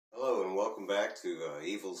and welcome back to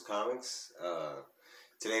Evil's Comics.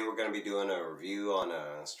 Today we're going to be doing a review on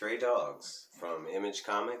Stray Dogs from Image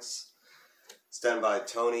Comics. It's done by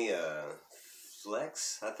Tony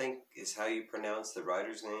Flex, I think is how you pronounce the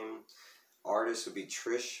writer's name. Artist would be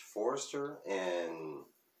Trish Forrester and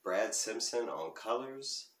Brad Simpson on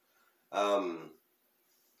colors. I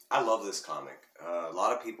love this comic. A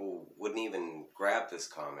lot of people wouldn't even grab this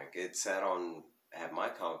comic. It sat at my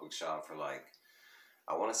comic book shop for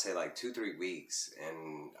I want to say 2-3 weeks,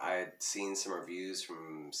 and I had seen some reviews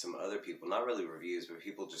from some other people, not really reviews, but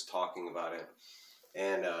people just talking about it,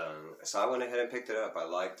 and so I went ahead and picked it up. I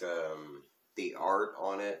liked the art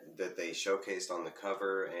on it that they showcased on the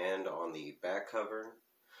cover and on the back cover.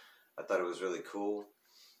 I thought it was really cool.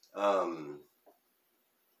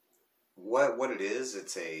 What it is,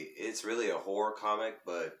 it's really a horror comic,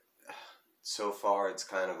 but so far it's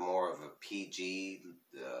kind of more of a PG,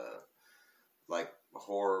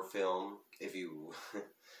 horror film, if you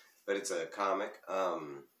but it's a comic.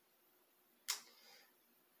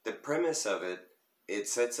 The premise of it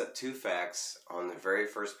sets up two facts on the very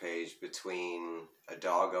first page between a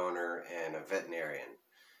dog owner and a veterinarian,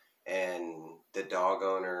 and the dog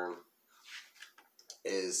owner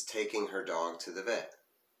is taking her dog to the vet,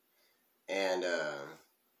 and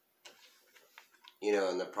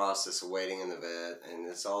in the process of waiting in the vet, and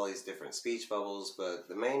it's all these different speech bubbles, but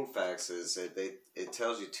the main facts is that it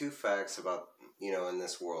tells you two facts about, in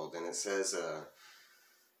this world, and it says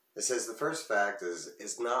the first fact is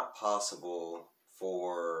it's not possible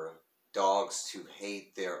for dogs to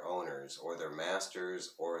hate their owners or their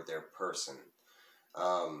masters or their person.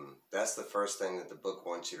 That's the first thing that the book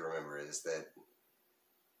wants you to remember, is that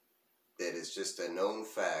it's just a known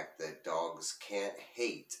fact that dogs can't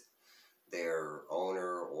hate their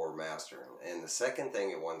owner or master. And the second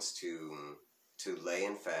thing it wants to lay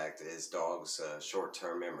in fact is dogs'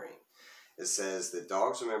 short-term memory. It says that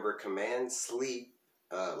dogs remember command sleep,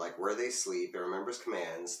 where they sleep. It remembers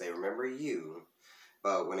commands. They remember you.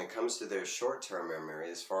 But when it comes to their short-term memory,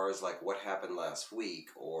 as far as what happened last week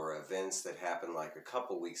or events that happened a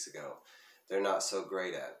couple weeks ago, they're not so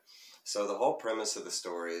great at. So the whole premise of the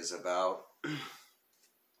story is about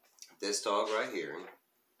this dog right here,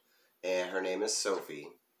 and her name is Sophie,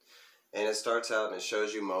 and it starts out and it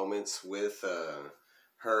shows you moments with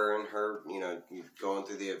her and her, going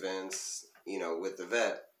through the events, with the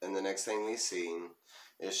vet, and the next thing we see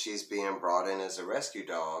is she's being brought in as a rescue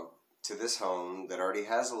dog to this home that already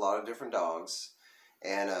has a lot of different dogs,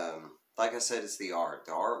 and like I said, it's the art.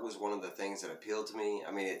 The art was one of the things that appealed to me.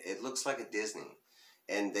 I mean, it looks like a Disney,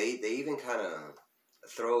 and they even kind of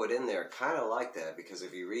throw it in there kind of like that, because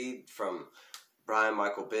if you read from Brian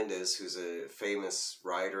Michael Bendis, who's a famous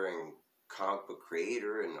writer and comic book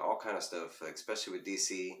creator and all kind of stuff, especially with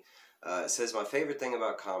DC, it says, "My favorite thing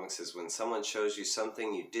about comics is when someone shows you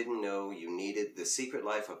something you didn't know you needed. The Secret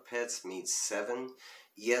Life of Pets meets Seven.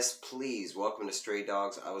 Yes, please. Welcome to Stray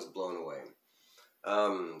Dogs. I was blown away."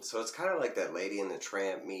 So it's kind of like that Lady and the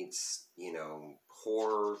Tramp meets,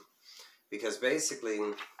 horror, because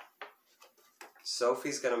basically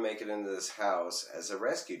Sophie's going to make it into this house as a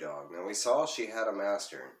rescue dog. Now, we saw she had a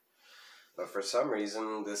master, but for some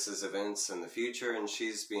reason, this is events in the future, and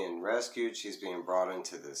she's being rescued. She's being brought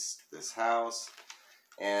into this house,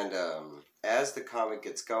 and as the comic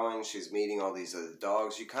gets going, she's meeting all these other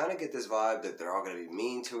dogs. You kind of get this vibe that they're all going to be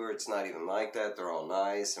mean to her. It's not even like that. They're all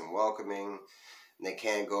nice and welcoming, and they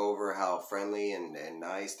can't go over how friendly and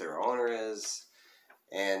nice their owner is.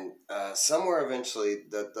 And somewhere eventually,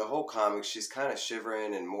 the whole comic, she's kind of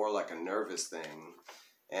shivering and more like a nervous thing.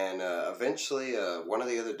 And eventually, one of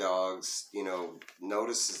the other dogs,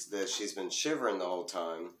 notices that she's been shivering the whole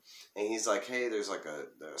time. And he's like, "Hey, there's a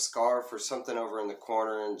scarf or something over in the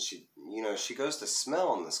corner." And she goes to smell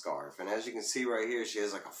on the scarf. And as you can see right here, she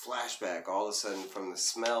has a flashback all of a sudden from the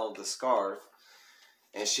smell of the scarf.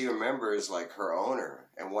 And she remembers her owner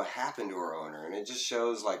and what happened to her owner. And it just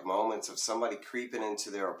shows moments of somebody creeping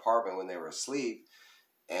into their apartment when they were asleep.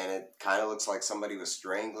 And it kind of looks like somebody was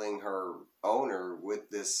strangling her owner with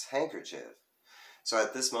this handkerchief. So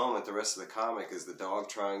at this moment, the rest of the comic is the dog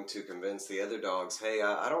trying to convince the other dogs, "Hey,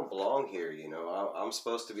 I don't belong here. I'm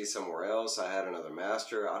supposed to be somewhere else. I had another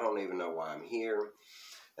master. I don't even know why I'm here."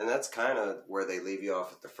 And that's kind of where they leave you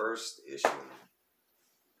off at the first issue.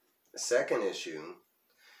 The second issue,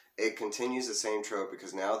 it continues the same trope,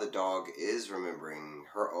 because now the dog is remembering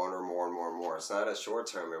her owner more and more and more. It's not a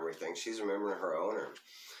short-term memory thing. She's remembering her owner.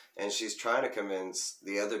 And she's trying to convince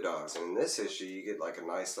the other dogs. And in this issue, you get a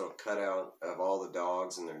nice little cutout of all the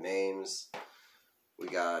dogs and their names. We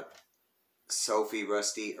got Sophie,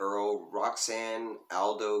 Rusty, Earl, Roxanne,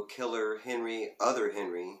 Aldo, Killer, Henry, Other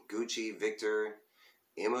Henry, Gucci, Victor,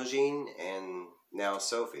 Imogen, and now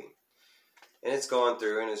Sophie. And it's going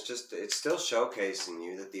through, and it's still showcasing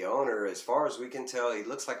you that the owner, as far as we can tell, he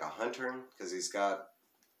looks like a hunter, because he's got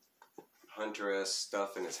hunter-esque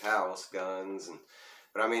stuff in his house, guns,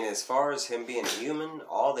 but I mean, as far as him being human,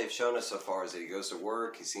 all they've shown us so far is that he goes to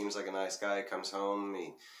work, he seems like a nice guy, comes home,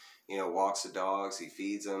 he, walks the dogs, he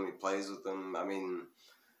feeds them, he plays with them. I mean,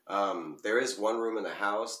 there is one room in the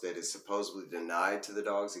house that is supposedly denied to the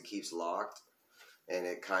dogs, it keeps locked, and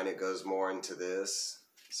it kind of goes more into this.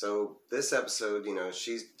 So this episode,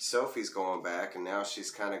 Sophie's going back, and now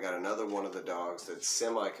she's kind of got another one of the dogs that's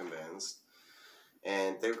semi-convinced.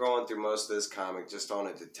 And they're going through most of this comic just on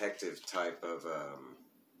a detective type of,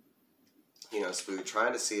 spook,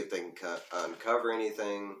 trying to see if they can uncover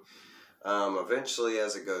anything. Eventually,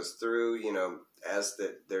 as it goes through, as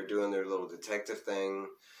they're doing their little detective thing,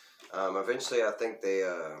 eventually I think they...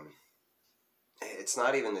 it's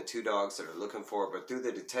not even the two dogs that are looking for it, but through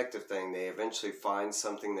the detective thing, they eventually find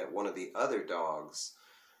something that one of the other dogs,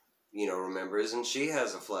 remembers, and she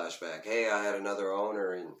has a flashback. Hey, I had another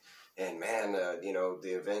owner, and man,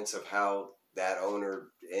 the events of how that owner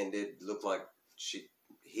ended looked like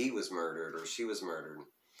he was murdered, or she was murdered.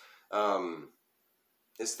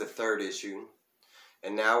 It's the third issue,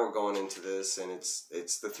 and now we're going into this, and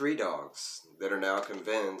it's the three dogs that are now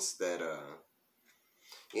convinced that,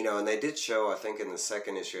 and they did show, I think, in the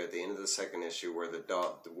second issue, at the end of the second issue, where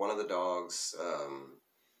one of the dogs,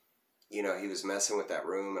 he was messing with that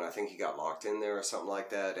room, and I think he got locked in there or something like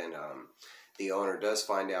that, and the owner does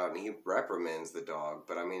find out, and he reprimands the dog,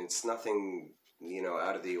 but I mean, it's nothing,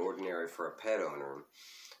 out of the ordinary for a pet owner.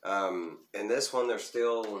 And this one, they're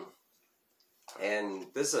still, and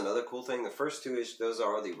this is another cool thing, the first two issues, those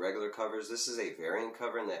are the regular covers. This is a variant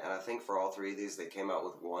cover, and I think for all three of these, they came out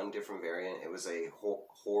with one different variant. It was a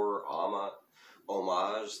horror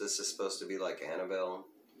homage. This is supposed to be like Annabelle.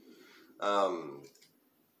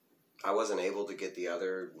 I wasn't able to get the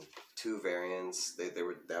other two variants.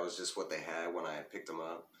 That was just what they had when I picked them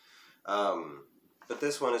up. But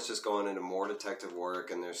this one is just going into more detective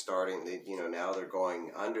work, and they're starting, now they're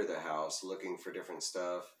going under the house looking for different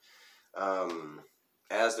stuff.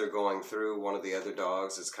 As they're going through, one of the other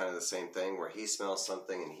dogs is kind of the same thing, where he smells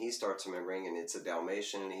something and he starts remembering, and it's a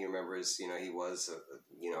Dalmatian, and he remembers, he was,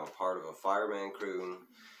 part of a fireman crew.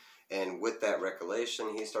 And with that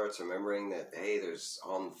recollection, he starts remembering that, hey, there's,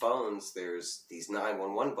 on phones, there's these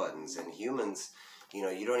 911 buttons, and humans,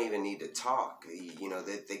 you don't even need to talk.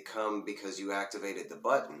 They come because you activated the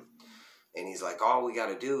button. And he's like, all we got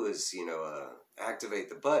to do is, activate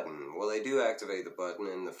the button. Well, they do activate the button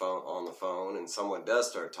on the phone, and someone does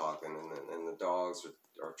start talking, and the dogs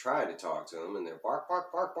are trying to talk to him, and they're bark,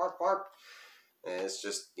 bark, bark, bark, bark. And it's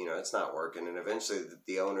just, it's not working. And eventually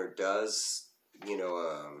the owner does,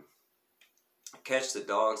 catch the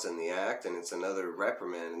dogs in the act, and it's another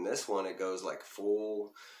reprimand. And this one, it goes like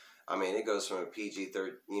full, it goes from a PG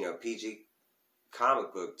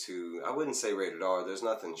comic book to, I wouldn't say rated R, there's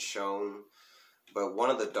nothing shown, but one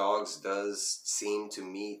of the dogs does seem to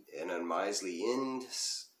meet an unmisely end.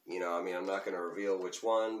 I'm not going to reveal which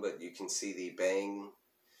one, but you can see the bang.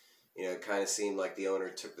 It kind of seemed like the owner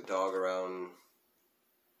took the dog around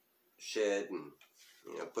shed and,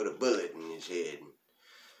 put a bullet in his head.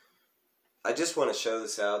 I just want to show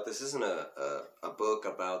this out. This isn't a book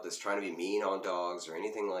about this trying to be mean on dogs or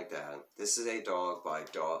anything like that. This is a dog by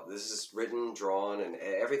dog. This is written, drawn, and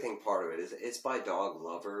everything part of it. It's by dog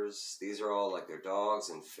lovers. These are all like their dogs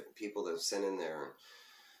and people that have sent in their...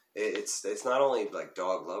 It's not only like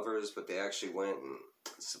dog lovers, but they actually went and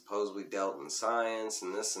supposedly dealt in science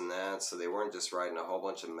and this and that, so they weren't just writing a whole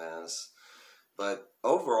bunch of mess. But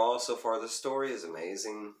overall, so far, the story is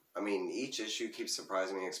amazing. Each issue keeps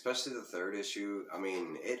surprising me, especially the third issue.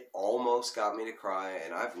 It almost got me to cry,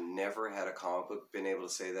 and I've never had a comic book been able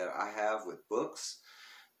to say that. I have with books,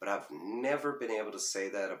 but I've never been able to say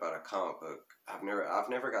that about a comic book. I've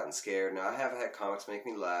never gotten scared. Now, I have had comics make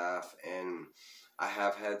me laugh, and I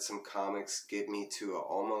have had some comics get me to an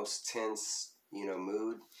almost tense,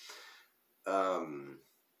 mood.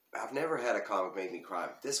 I've never had a comic make me cry.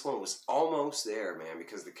 This one was almost there, man,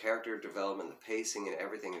 because the character development, the pacing, and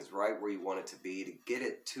everything is right where you want it to be to get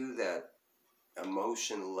it to that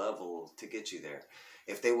emotion level to get you there.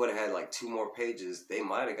 If they would have had like 2 more pages, they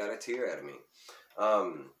might have got a tear out of me.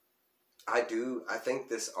 I think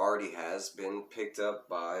this already has been picked up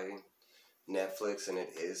by Netflix, and it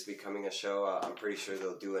is becoming a show. I'm pretty sure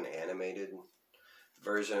they'll do an animated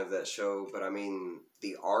version of that show, but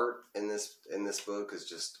the art in this book is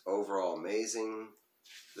just overall amazing.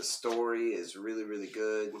 The story is really, really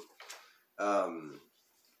good. I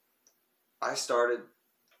started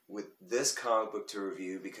with this comic book to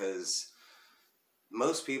review because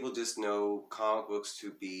most people just know comic books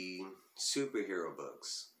to be superhero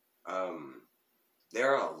books.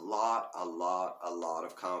 There are a lot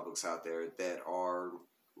of comic books out there that are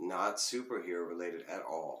not superhero related at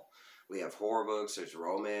all. We have horror books, there's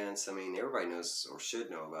romance. I mean, everybody knows or should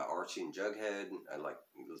know about Archie and Jughead. I like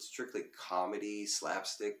strictly comedy,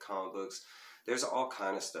 slapstick comic books. There's all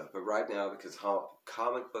kind of stuff. But right now, because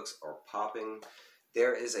comic books are popping,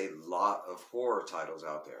 there is a lot of horror titles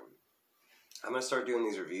out there. I'm going to start doing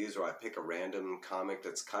these reviews where I pick a random comic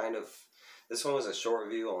that's kind of... This one was a short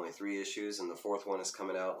review, only 3 issues, and the 4th one is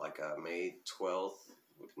coming out like May 12th,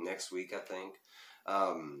 next week, I think.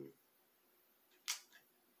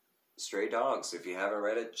 Stray Dogs. If you haven't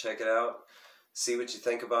read it, check it out. See what you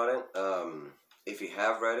think about it. If you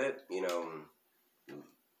have read it, you know,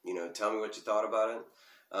 tell me what you thought about it.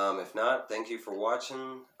 If not, thank you for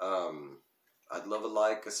watching. I'd love a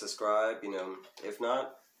like, a subscribe, you know. If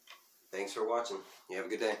not, thanks for watching. You have a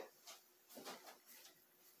good day.